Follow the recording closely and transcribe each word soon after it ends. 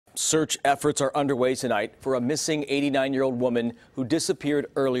Search efforts are underway tonight for a missing 89-year-old woman who disappeared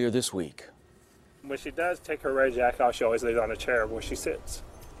earlier this week. When she does take her red jacket off, she always lays on a chair where she sits.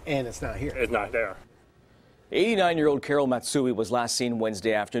 And it's not here. It's not there. 89-year-old Carole Matsui was last seen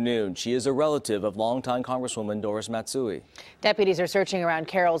Wednesday afternoon. She is a relative of longtime Congresswoman Doris Matsui. Deputies are searching around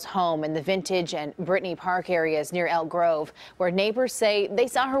Carole's home in the Vintage and Brittany Park areas near Elk Grove, where neighbors say they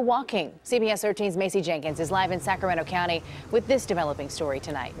saw her walking. CBS 13's Macy Jenkins is live in Sacramento County with this developing story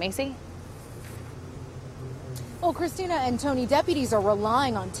tonight. Macy? Well, Christina and Tony, deputies are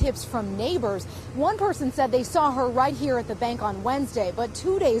relying on tips from neighbors. One person said they saw her right here at the bank on Wednesday, but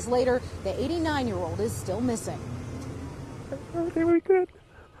 2 days later, the 89-year-old is still missing. Everything we could.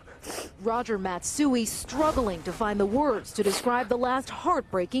 Roger Matsui struggling to find the words to describe the last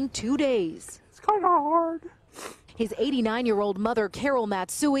heartbreaking 2 days. It's kind of hard. His 89-year-old mother, Carole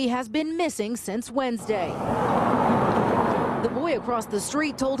Matsui, has been missing since Wednesday. The boy across the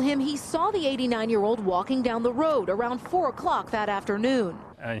street told him he saw the 89-year-old walking down the road around 4 o'clock that afternoon.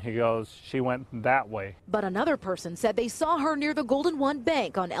 And he goes, she went that way. But another person said they saw her near the Golden One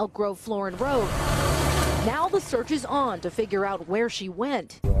Bank on Elk Grove Florin Road. Now the search is on to figure out where she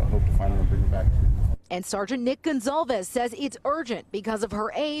went. I hope to find her and bring her back. And Sergeant Nick Gonzalez says it's urgent because of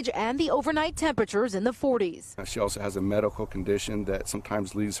her age and the overnight temperatures in the 40s. She also has a medical condition that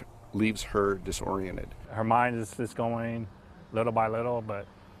sometimes leaves her disoriented. Her mind is just going little by little, but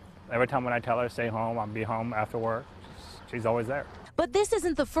every time when I tell her to stay home, I'll be home after work, she's always there. But this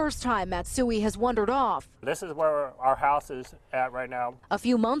isn't the first time Matsui has wandered off. This is where our house is at right now. A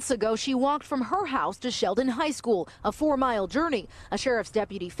few months ago, she walked from her house to Sheldon High School, a 4-mile journey. A sheriff's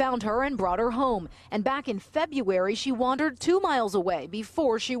deputy found her and brought her home. And back in February, she wandered 2 miles away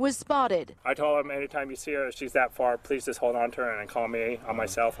before she was spotted. I told him anytime you see her, if she's that far, please just hold on to her and call me on my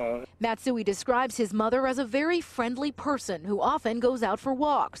cell phone. Matsui describes his mother as a very friendly person who often goes out for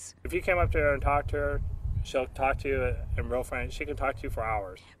walks. If you came up to her and talked to her, she'll talk to you in real French. She can talk to you for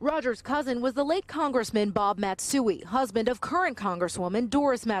hours. Roger's cousin was the late Congressman Bob Matsui, husband of current Congresswoman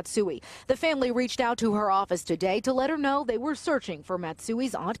Doris Matsui. The family reached out to her office today to let her know they were searching for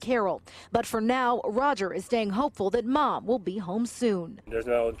Matsui's Aunt Carole. But for now, Roger is staying hopeful that Mom will be home soon. There's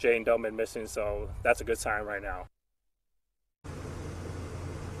no Jane Doman missing, so that's a good sign right now.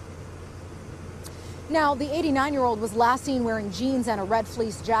 Now, the 89-year-old was last seen wearing jeans and a red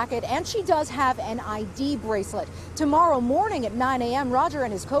fleece jacket, and she does have an ID bracelet. Tomorrow morning at 9 a.m., Roger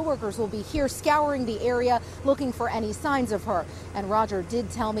and his coworkers will be here scouring the area looking for any signs of her. And Roger did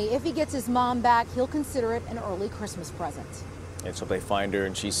tell me if he gets his mom back, he'll consider it an early Christmas present. And so they find her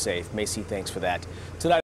and she's safe. Macy, thanks for that. Tonight.